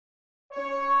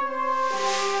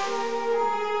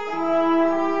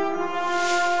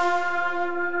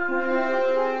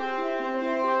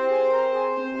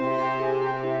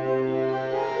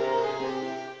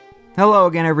Hello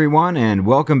again everyone, and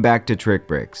welcome back to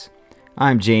TrikBrix.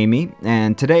 I'm Jamie,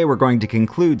 and today we're going to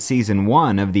conclude Season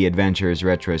 1 of the Adventures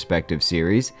Retrospective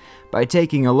series by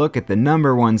taking a look at the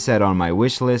 #1 set on my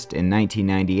wish list in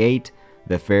 1998,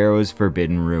 the Pharaoh's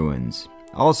Forbidden Ruins,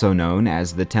 also known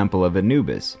as the Temple of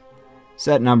Anubis.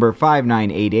 Set number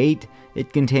 5988,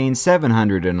 it contains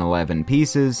 711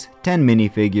 pieces, 10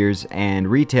 minifigures, and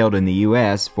retailed in the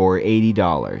US for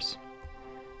 $80.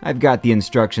 I've got the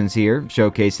instructions here,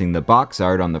 showcasing the box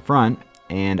art on the front,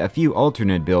 and a few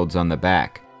alternate builds on the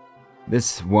back.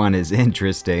 This one is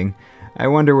interesting. I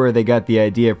wonder where they got the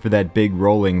idea for that big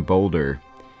rolling boulder.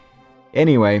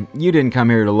 Anyway, you didn't come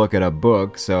here to look at a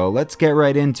book, so let's get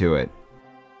right into it.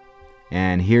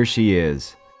 And here she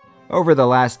is. Over the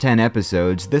last 10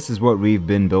 episodes, this is what we've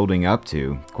been building up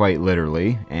to, quite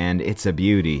literally, and it's a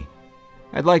beauty.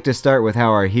 I'd like to start with how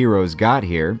our heroes got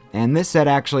here, and this set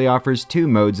actually offers two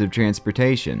modes of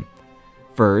transportation.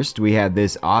 First, we have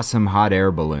this awesome hot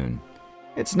air balloon.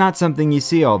 It's not something you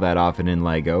see all that often in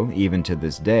LEGO, even to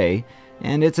this day,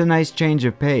 and it's a nice change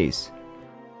of pace.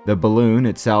 The balloon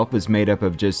itself is made up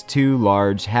of just two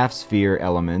large half-sphere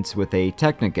elements with a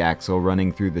Technic axle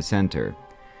running through the center.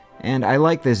 And I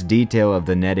like this detail of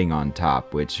the netting on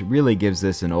top, which really gives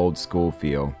this an old school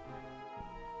feel.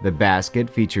 The basket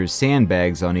features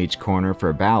sandbags on each corner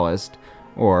for ballast,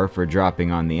 or for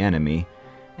dropping on the enemy,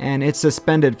 and it's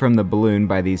suspended from the balloon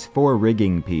by these 4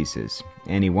 rigging pieces,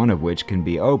 any one of which can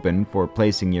be opened for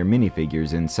placing your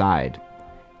minifigures inside.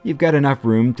 You've got enough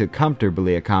room to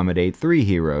comfortably accommodate 3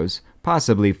 heroes,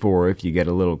 possibly 4 if you get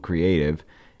a little creative,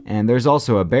 and there's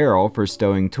also a barrel for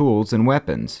stowing tools and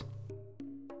weapons.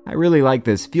 I really like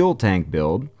this fuel tank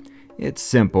build. It's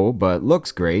simple but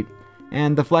looks great,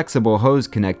 and the flexible hose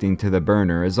connecting to the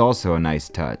burner is also a nice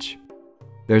touch.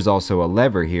 There's also a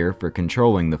lever here for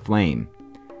controlling the flame.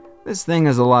 This thing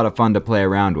is a lot of fun to play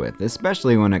around with,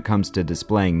 especially when it comes to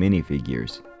displaying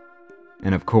minifigures.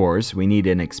 And of course, we need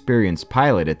an experienced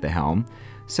pilot at the helm,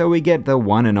 so we get the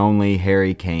one and only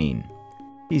Harry Kane.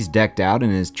 He's decked out in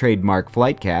his trademark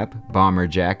flight cap, bomber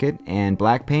jacket, and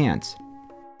black pants.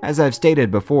 As I've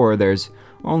stated before, there's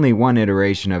only one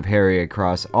iteration of Harry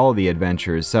across all the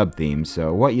Adventurers sub-themes,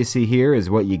 so what you see here is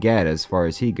what you get as far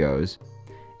as he goes.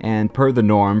 And per the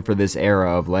norm for this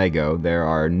era of LEGO, there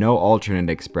are no alternate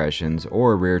expressions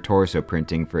or rear torso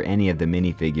printing for any of the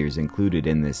minifigures included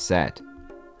in this set.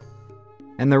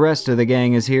 And the rest of the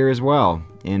gang is here as well.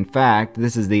 In fact,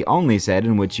 this is the only set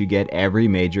in which you get every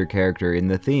major character in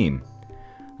the theme.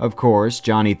 Of course,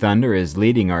 Johnny Thunder is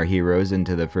leading our heroes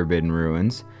into the Forbidden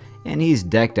Ruins, and he's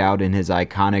decked out in his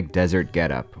iconic desert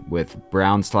getup, with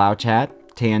brown slouch hat,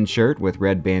 tan shirt with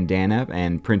red bandana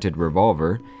and printed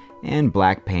revolver, and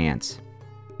black pants.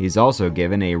 He's also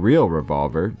given a real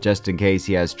revolver, just in case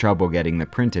he has trouble getting the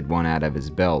printed one out of his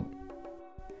belt.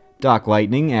 Doc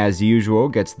Lightning, as usual,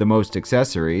 gets the most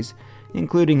accessories,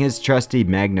 including his trusty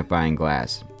magnifying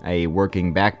glass, a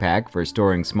working backpack for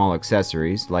storing small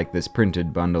accessories like this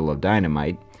printed bundle of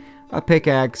dynamite, a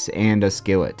pickaxe, and a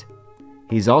skillet.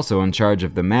 He's also in charge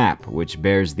of the map, which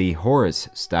bears the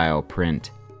Horus-style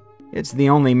print. It's the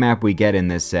only map we get in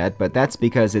this set, but that's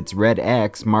because its red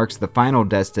X marks the final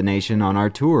destination on our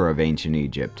tour of ancient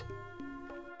Egypt.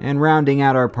 And rounding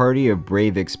out our party of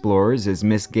brave explorers is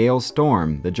Miss Gale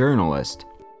Storm, the journalist.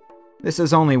 This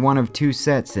is only one of 2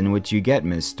 sets in which you get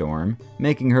Miss Storm,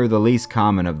 making her the least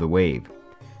common of the wave.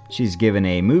 She's given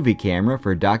a movie camera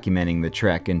for documenting the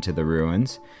trek into the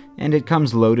ruins, and it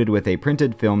comes loaded with a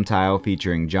printed film tile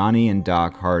featuring Johnny and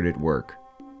Doc hard at work.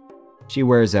 She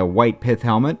wears a white pith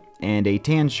helmet and a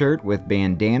tan shirt with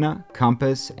bandana,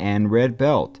 compass, and red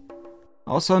belt.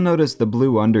 Also notice the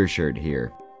blue undershirt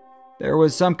here. There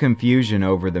was some confusion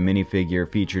over the minifigure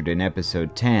featured in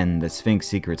episode 10, The Sphinx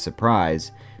Secret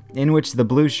Surprise, in which the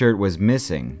blue shirt was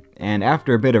missing, and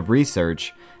after a bit of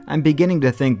research, I'm beginning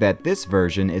to think that this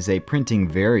version is a printing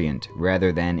variant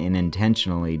rather than an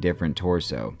intentionally different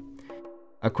torso.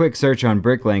 A quick search on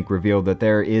Bricklink revealed that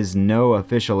there is no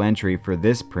official entry for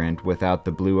this print without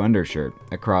the blue undershirt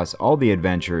across all the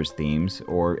Adventurers themes,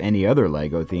 or any other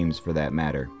LEGO themes for that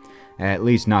matter. At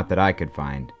least not that I could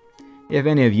find. If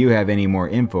any of you have any more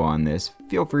info on this,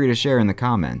 feel free to share in the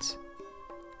comments.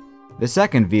 The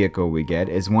second vehicle we get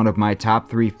is one of my top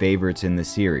 3 favorites in the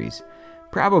series,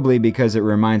 probably because it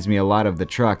reminds me a lot of the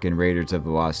truck in Raiders of the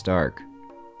Lost Ark.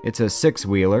 It's a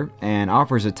 6-wheeler and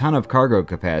offers a ton of cargo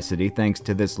capacity thanks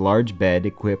to this large bed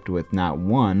equipped with not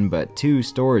 1 but 2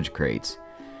 storage crates.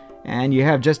 And you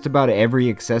have just about every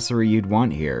accessory you'd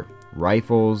want here: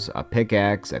 rifles, a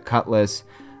pickaxe, a cutlass,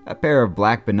 a pair of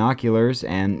black binoculars,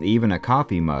 and even a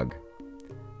coffee mug.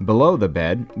 Below the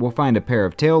bed, we'll find a pair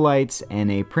of taillights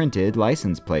and a printed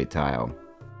license plate tile.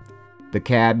 The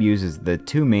cab uses the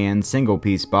two-man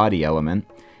single-piece body element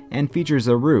and features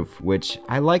a roof, which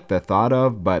I like the thought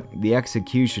of, but the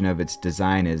execution of its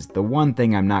design is the one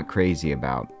thing I'm not crazy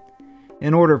about.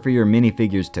 In order for your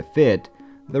minifigures to fit,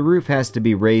 the roof has to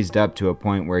be raised up to a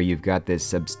point where you've got this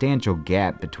substantial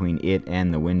gap between it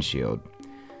and the windshield.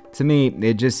 To me,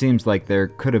 it just seems like there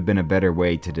could have been a better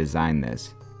way to design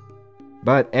this.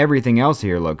 But everything else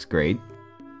here looks great.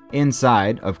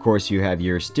 Inside, of course, you have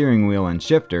your steering wheel and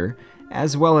shifter,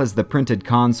 as well as the printed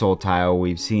console tile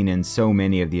we've seen in so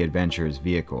many of the Adventure's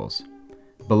vehicles.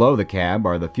 Below the cab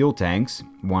are the fuel tanks,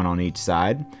 one on each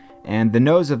side, and the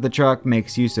nose of the truck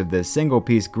makes use of the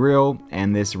single-piece grille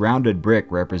and this rounded brick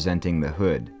representing the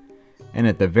hood. And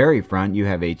at the very front you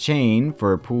have a chain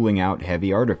for pulling out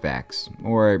heavy artifacts,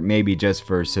 or maybe just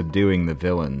for subduing the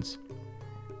villains.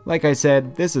 Like I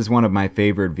said, this is one of my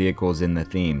favorite vehicles in the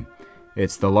theme.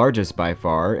 It's the largest by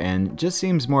far, and just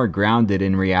seems more grounded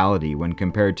in reality when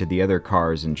compared to the other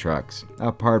cars and trucks,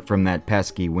 apart from that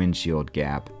pesky windshield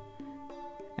gap.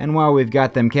 And while we've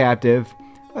got them captive,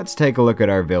 let's take a look at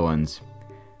our villains.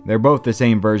 They're both the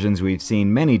same versions we've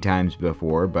seen many times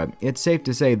before, but it's safe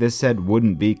to say this set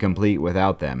wouldn't be complete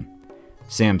without them.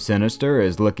 Sam Sinister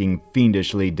is looking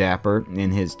fiendishly dapper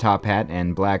in his top hat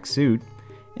and black suit,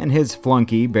 and his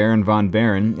flunky, Baron von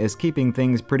Baron, is keeping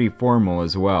things pretty formal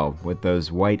as well, with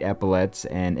those white epaulets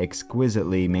and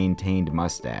exquisitely maintained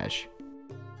mustache.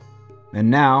 And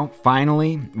now,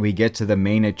 finally, we get to the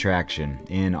main attraction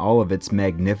in all of its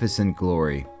magnificent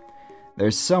glory.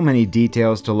 There's so many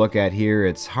details to look at here,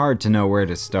 it's hard to know where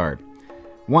to start.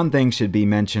 One thing should be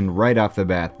mentioned right off the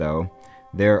bat though.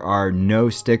 There are no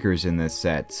stickers in this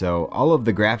set, so all of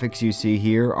the graphics you see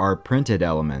here are printed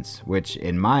elements, which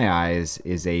in my eyes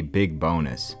is a big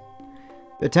bonus.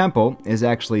 The temple is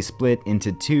actually split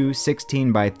into two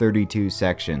 16 by 32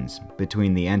 sections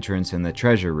between the entrance and the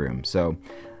treasure room, so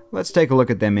let's take a look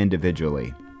at them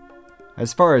individually.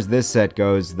 As far as this set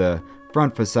goes, the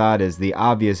front facade is the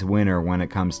obvious winner when it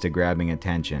comes to grabbing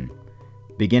attention.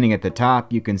 Beginning at the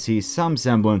top, you can see some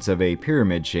semblance of a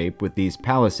pyramid shape with these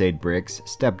palisade bricks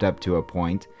stepped up to a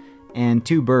point, and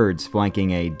two birds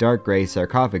flanking a dark gray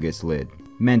sarcophagus lid,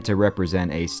 meant to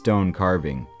represent a stone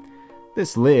carving.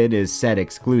 This lid is set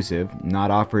exclusive, not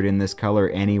offered in this color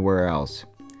anywhere else,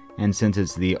 and since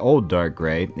it's the old dark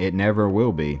gray, it never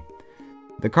will be.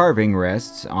 The carving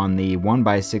rests on the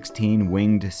 1x16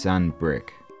 winged sun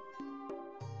brick.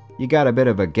 You got a bit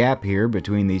of a gap here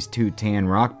between these two tan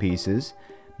rock pieces,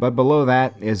 but below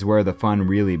that is where the fun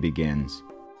really begins.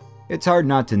 It's hard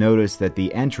not to notice that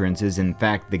the entrance is in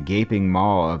fact the gaping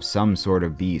maw of some sort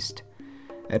of beast.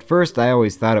 At first I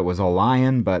always thought it was a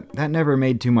lion, but that never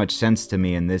made too much sense to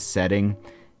me in this setting,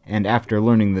 and after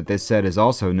learning that this set is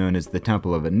also known as the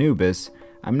Temple of Anubis,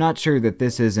 I'm not sure that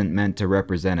this isn't meant to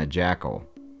represent a jackal.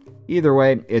 Either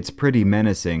way, it's pretty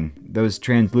menacing. Those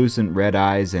translucent red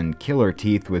eyes and killer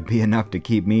teeth would be enough to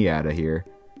keep me out of here.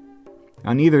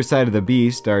 On either side of the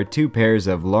beast are two pairs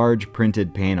of large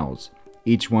printed panels,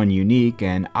 each one unique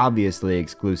and obviously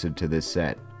exclusive to this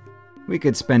set. We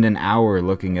could spend an hour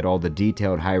looking at all the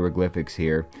detailed hieroglyphics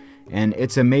here, and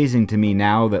it's amazing to me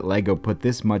now that LEGO put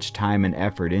this much time and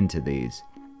effort into these.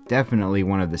 Definitely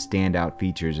one of the standout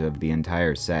features of the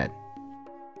entire set.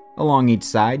 Along each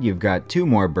side you've got two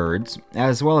more birds,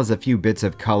 as well as a few bits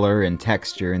of color and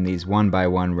texture in these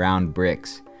 1x1 round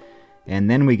bricks. And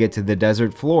then we get to the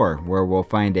desert floor, where we'll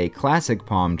find a classic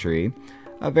palm tree,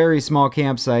 a very small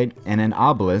campsite, and an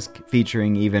obelisk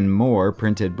featuring even more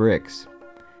printed bricks.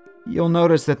 You'll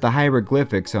notice that the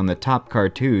hieroglyphics on the top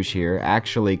cartouche here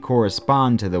actually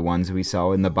correspond to the ones we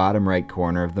saw in the bottom right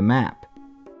corner of the map.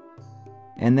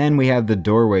 And then we have the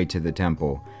doorway to the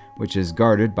temple, which is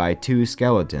guarded by two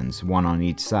skeletons, one on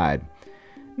each side.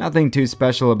 Nothing too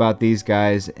special about these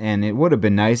guys, and it would have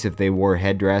been nice if they wore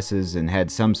headdresses and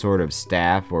had some sort of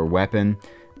staff or weapon,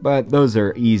 but those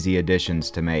are easy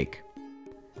additions to make.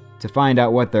 To find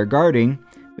out what they're guarding,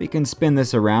 we can spin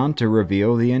this around to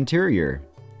reveal the interior.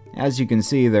 As you can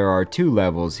see, there are two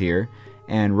levels here,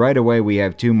 and right away we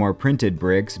have two more printed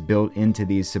bricks built into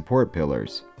these support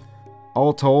pillars.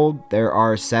 All told, there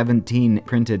are 17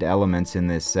 printed elements in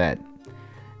this set.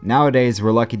 Nowadays,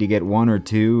 we're lucky to get one or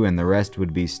two, and the rest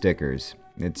would be stickers.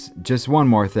 It's just one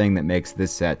more thing that makes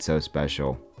this set so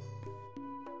special.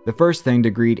 The first thing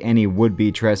to greet any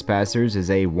would-be trespassers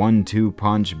is a 1-2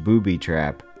 punch booby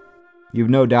trap. You've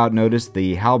no doubt noticed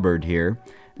the halberd here,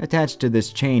 attached to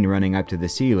this chain running up to the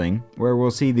ceiling, where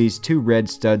we'll see these two red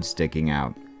studs sticking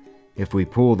out. If we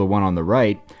pull the one on the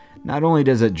right, Not only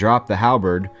does it drop the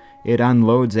halberd, it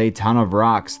unloads a ton of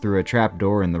rocks through a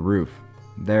trapdoor in the roof.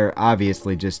 They're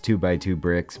obviously just 2x2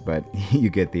 bricks, but you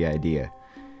get the idea.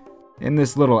 In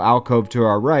this little alcove to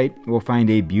our right, we'll find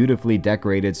a beautifully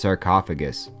decorated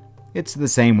sarcophagus. It's the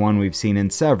same one we've seen in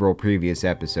several previous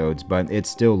episodes, but it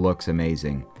still looks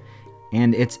amazing.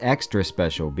 And it's extra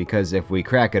special because if we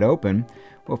crack it open,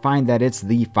 we'll find that it's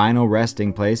the final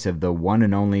resting place of the one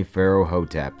and only Pharaoh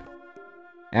Hotep.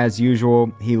 As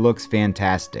usual, he looks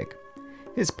fantastic.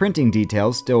 His printing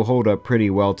details still hold up pretty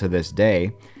well to this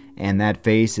day, and that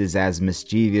face is as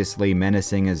mischievously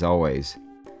menacing as always.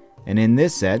 And in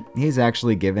this set, he's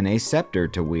actually given a scepter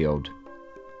to wield.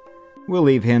 We'll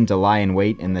leave him to lie in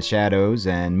wait in the shadows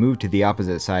and move to the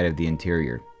opposite side of the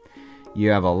interior. You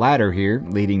have a ladder here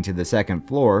leading to the second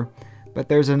floor, but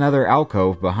there's another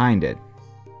alcove behind it.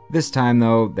 This time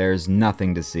though, there's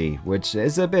nothing to see, which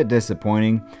is a bit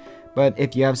disappointing, but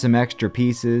if you have some extra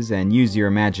pieces and use your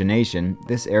imagination,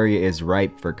 this area is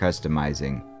ripe for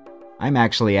customizing. I'm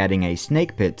actually adding a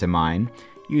snake pit to mine,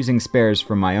 using spares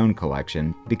from my own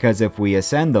collection, because if we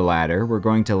ascend the ladder, we're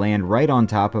going to land right on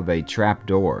top of a trap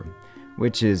door,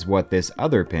 which is what this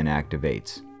other pin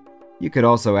activates. You could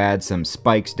also add some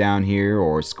spikes down here,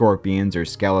 or scorpions or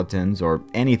skeletons, or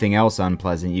anything else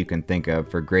unpleasant you can think of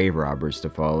for grave robbers to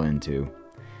fall into.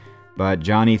 But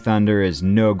Johnny Thunder is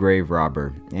no grave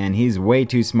robber, and he's way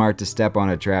too smart to step on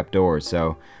a trapdoor,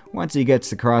 so once he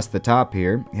gets across the top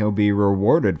here, he'll be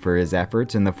rewarded for his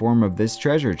efforts in the form of this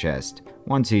treasure chest,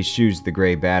 once he shoos the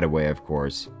gray bat away, of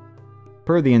course.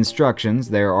 Per the instructions,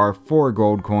 there are 4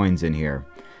 gold coins in here,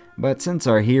 but since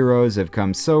our heroes have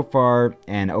come so far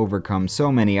and overcome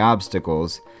so many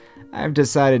obstacles, I've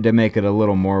decided to make it a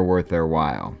little more worth their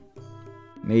while.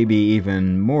 Maybe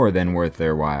even more than worth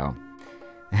their while.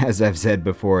 As I've said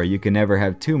before, you can never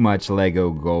have too much Lego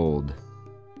gold.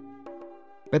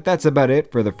 But that's about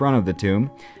it for the front of the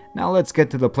tomb. Now let's get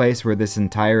to the place where this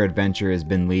entire adventure has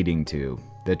been leading to,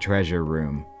 the treasure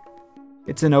room.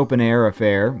 It's an open-air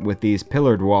affair, with these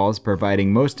pillared walls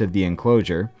providing most of the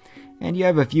enclosure, and you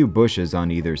have a few bushes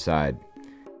on either side.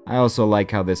 I also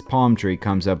like how this palm tree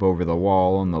comes up over the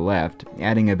wall on the left,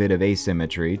 adding a bit of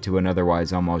asymmetry to an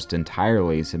otherwise almost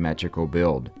entirely symmetrical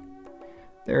build.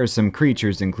 There are some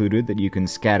creatures included that you can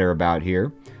scatter about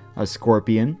here: a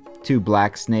scorpion, 2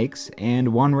 black snakes, and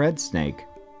 1 red snake.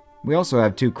 We also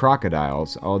have 2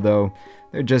 crocodiles, although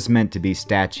they're just meant to be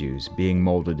statues, being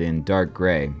molded in dark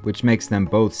gray, which makes them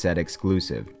both set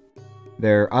exclusive.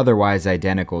 They're otherwise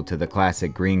identical to the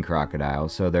classic green crocodile,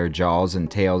 so their jaws and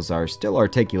tails are still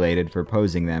articulated for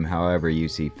posing them however you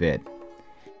see fit.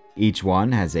 Each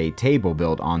one has a table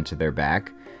built onto their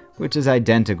back, which is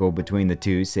identical between the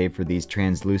two save for these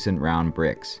translucent round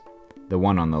bricks. The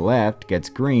one on the left gets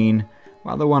green,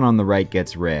 while the one on the right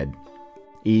gets red.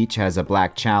 Each has a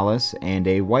black chalice and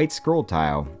a white scroll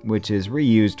tile, which is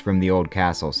reused from the old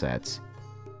castle sets.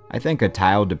 I think a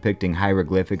tile depicting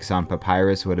hieroglyphics on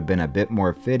papyrus would have been a bit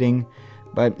more fitting,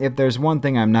 but if there's one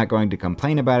thing I'm not going to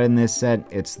complain about in this set,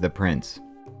 it's the prints.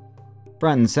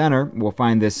 Front and center, we'll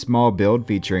find this small build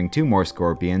featuring 2 more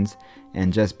scorpions,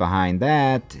 and just behind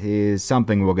that is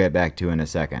something we'll get back to in a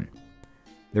second.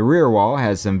 The rear wall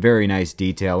has some very nice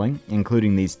detailing,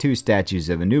 including these 2 statues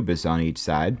of Anubis on each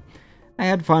side. I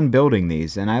had fun building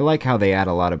these, and I like how they add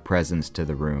a lot of presence to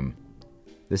the room.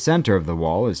 The center of the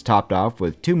wall is topped off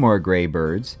with 2 more gray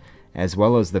birds, as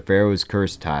well as the Pharaoh's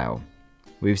Curse tile.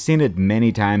 We've seen it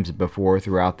many times before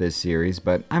throughout this series,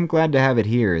 but I'm glad to have it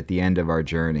here at the end of our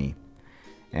journey.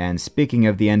 And speaking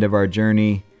of the end of our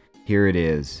journey, here it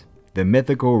is, the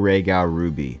mythical Regau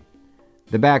Ruby.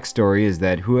 The backstory is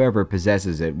that whoever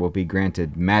possesses it will be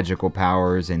granted magical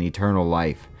powers and eternal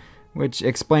life, which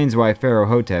explains why Pharaoh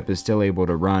Hotep is still able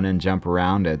to run and jump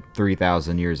around at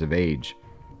 3,000 years of age.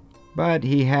 But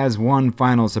he has one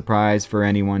final surprise for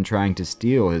anyone trying to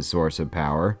steal his source of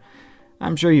power.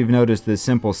 I'm sure you've noticed this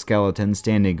simple skeleton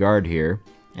standing guard here,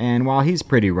 and while he's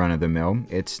pretty run-of-the-mill,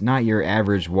 it's not your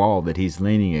average wall that he's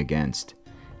leaning against.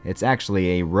 It's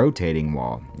actually a rotating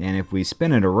wall, and if we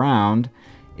spin it around,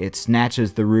 it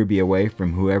snatches the ruby away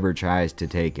from whoever tries to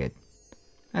take it.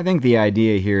 I think the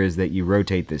idea here is that you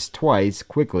rotate this twice,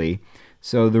 quickly,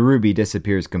 so the ruby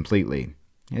disappears completely.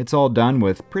 It's all done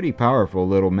with pretty powerful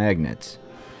little magnets.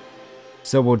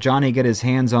 So will Johnny get his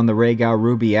hands on the Regau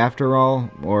Ruby after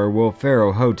all, or will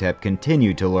Pharaoh Hotep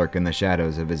continue to lurk in the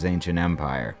shadows of his ancient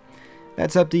empire?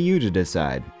 That's up to you to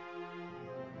decide.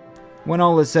 When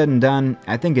all is said and done,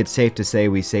 I think it's safe to say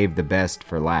we saved the best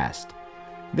for last.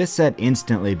 This set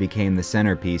instantly became the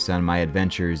centerpiece on my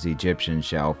Adventures Egyptian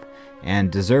shelf,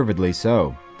 and deservedly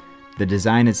so. The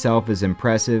design itself is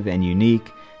impressive and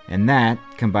unique, And that,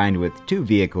 combined with 2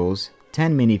 vehicles,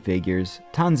 10 minifigures,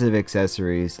 tons of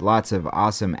accessories, lots of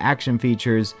awesome action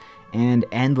features, and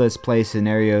endless play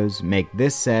scenarios make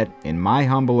this set, in my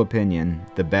humble opinion,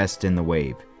 the best in the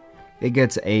wave. It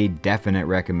gets a definite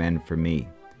recommend from me.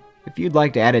 If you'd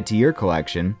like to add it to your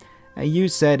collection, a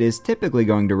used set is typically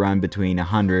going to run between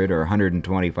 $100 or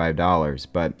 $125,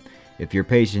 but if you're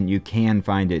patient, you can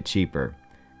find it cheaper.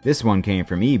 This one came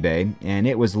from eBay, and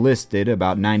it was listed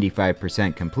about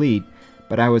 95% complete,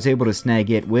 but I was able to snag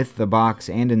it with the box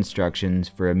and instructions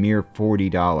for a mere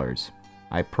 $40.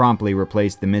 I promptly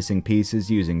replaced the missing pieces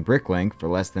using Bricklink for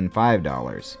less than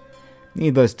 $5.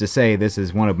 Needless to say, this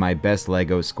is one of my best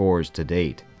LEGO scores to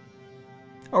date.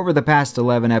 Over the past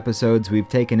 11 episodes, we've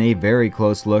taken a very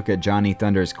close look at Johnny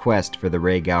Thunder's quest for the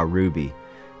Raygow Ruby,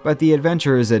 but the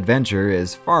adventurer's adventure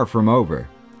is far from over.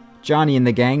 Johnny and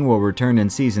the gang will return in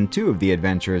Season 2 of the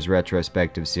Adventurers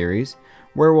Retrospective series,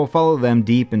 where we'll follow them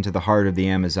deep into the heart of the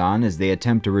Amazon as they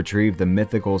attempt to retrieve the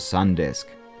mythical Sun Disk.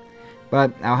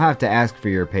 But I'll have to ask for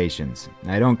your patience.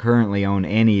 I don't currently own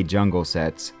any jungle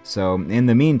sets, so in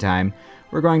the meantime,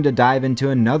 we're going to dive into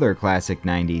another classic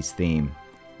 90s theme.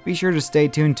 Be sure to stay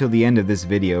tuned till the end of this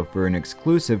video for an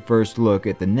exclusive first look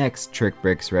at the next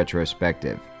TrikBrix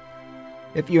retrospective.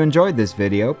 If you enjoyed this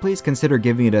video, please consider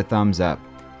giving it a thumbs up,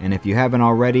 and if you haven't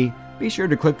already, be sure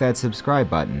to click that subscribe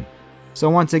button. So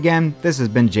once again, this has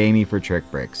been Jamie for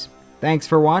TrikBrix. Thanks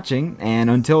for watching, and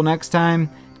until next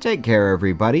time, take care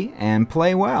everybody, and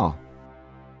play well!